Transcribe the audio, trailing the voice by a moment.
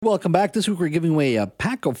Welcome back. This week we're giving away a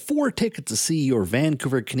pack of 4 tickets to see your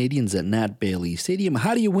Vancouver Canadians at Nat Bailey Stadium.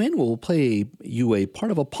 How do you win? Well, we'll play you a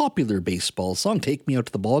part of a popular baseball song, Take Me Out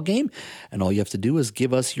to the Ball Game. And all you have to do is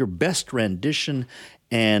give us your best rendition,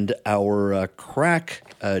 and our crack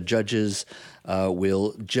judges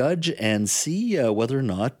will judge and see whether or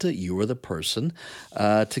not you are the person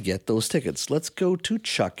to get those tickets. Let's go to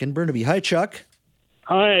Chuck in Burnaby. Hi, Chuck.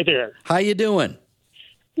 Hi there. How you doing?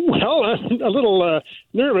 Well, a little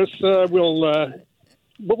nervous.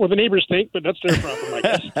 What will the neighbors think? But that's their problem, I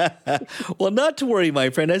guess. Well, not to worry,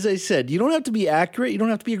 my friend. As I said, you don't have to be accurate. You don't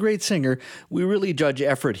have to be a great singer. We really judge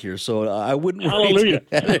effort here, so I wouldn't worry. Hallelujah.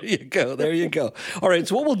 There you go. There you go. All right,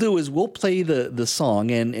 so what we'll do is we'll play the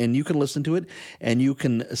song, and you can listen to it, and you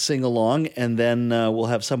can sing along, and then we'll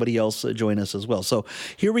have somebody else join us as well. So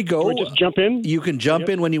here we go. Can we just jump in? You can jump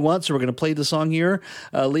in when you want, so we're going to play the song here.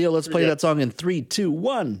 Leo, let's play that song in 3, 2,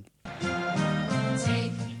 1.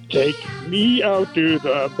 Take me out to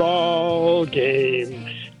the ball game.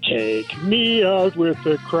 Take me out with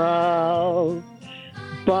the crowd.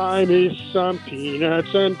 Buy me some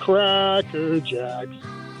peanuts and Cracker Jacks.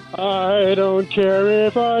 I don't care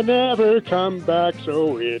if I never come back.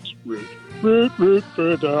 So it's root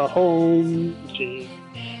for the home team.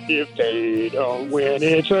 If they don't win,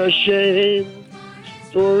 it's a shame.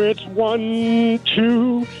 For it's 1,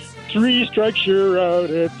 2, 3 strikes, you're out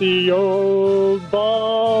at the old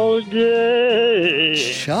ball game.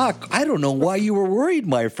 Chuck, I don't know why you were worried,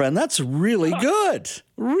 my friend. That's really good.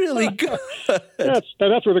 Really good.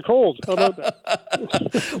 That's for the cold. How about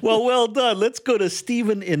that? Well done. Let's go to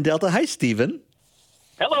Stephen in Delta. Hi, Stephen.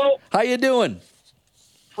 Hello. How you doing?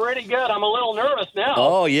 Pretty good. I'm a little nervous now.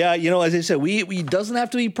 Oh, yeah. You know, as I said, we doesn't have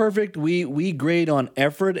to be perfect. We grade on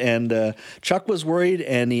effort, and Chuck was worried,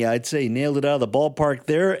 and I'd say nailed it out of the ballpark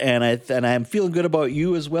there, and I'm feeling good about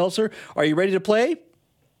you as well, sir. Are you ready to play?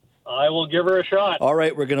 I will give her a shot. All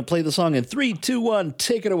right, we're going to play the song in 3, 2, 1.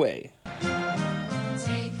 Take it away.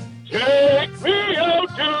 Take me out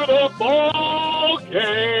to the ball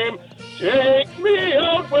game. Take me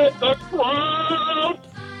out with the crowd.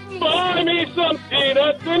 Buy me some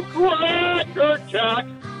peanuts and Cracker Jack.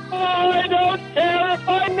 I don't care if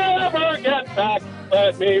I never get back.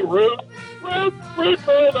 Let me root for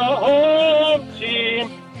the home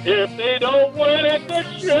team. If they don't win, it's a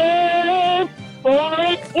shame. For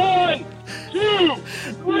it's 1, 2,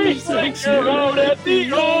 3 strikes, you're out at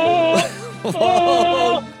the old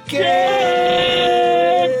ball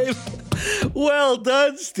game. Well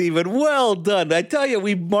done, Stephen. Well done. I tell you,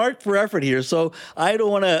 we marked for effort here, so I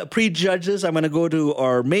don't want to prejudge this. I'm going to go to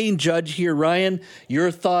our main judge here, Ryan.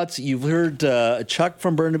 Your thoughts? You've heard Chuck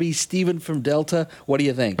from Burnaby, Stephen from Delta. What do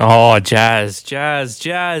you think? Oh, jazz.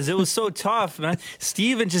 It was so tough, man.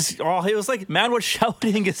 Stephen he was like man was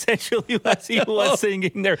shouting essentially as he was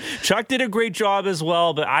singing there. Chuck did a great job as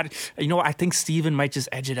well, but I think Stephen might just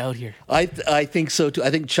edge it out here. I think so too.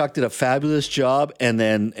 I think Chuck did a fabulous job, and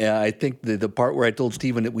then I think the part where I told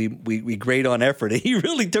Stephen that we grade on effort, he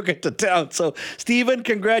really took it to town. So, Stephen,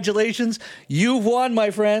 congratulations. You've won,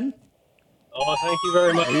 my friend. Oh, thank you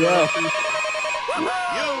very much.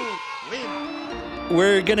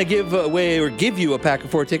 We're going to give you a pack of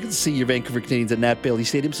 4 tickets to see your Vancouver Canadians at Nat Bailey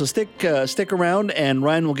Stadium. So stick around, and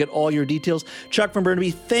Ryan will get all your details. Chuck from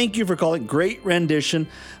Burnaby, thank you for calling. Great rendition.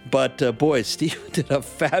 But, boy, Steve did a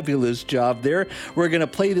fabulous job there. We're going to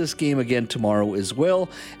play this game again tomorrow as well.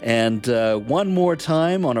 And one more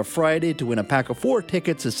time on a Friday to win a pack of 4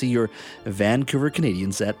 tickets to see your Vancouver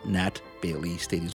Canadians at Nat Bailey Stadium.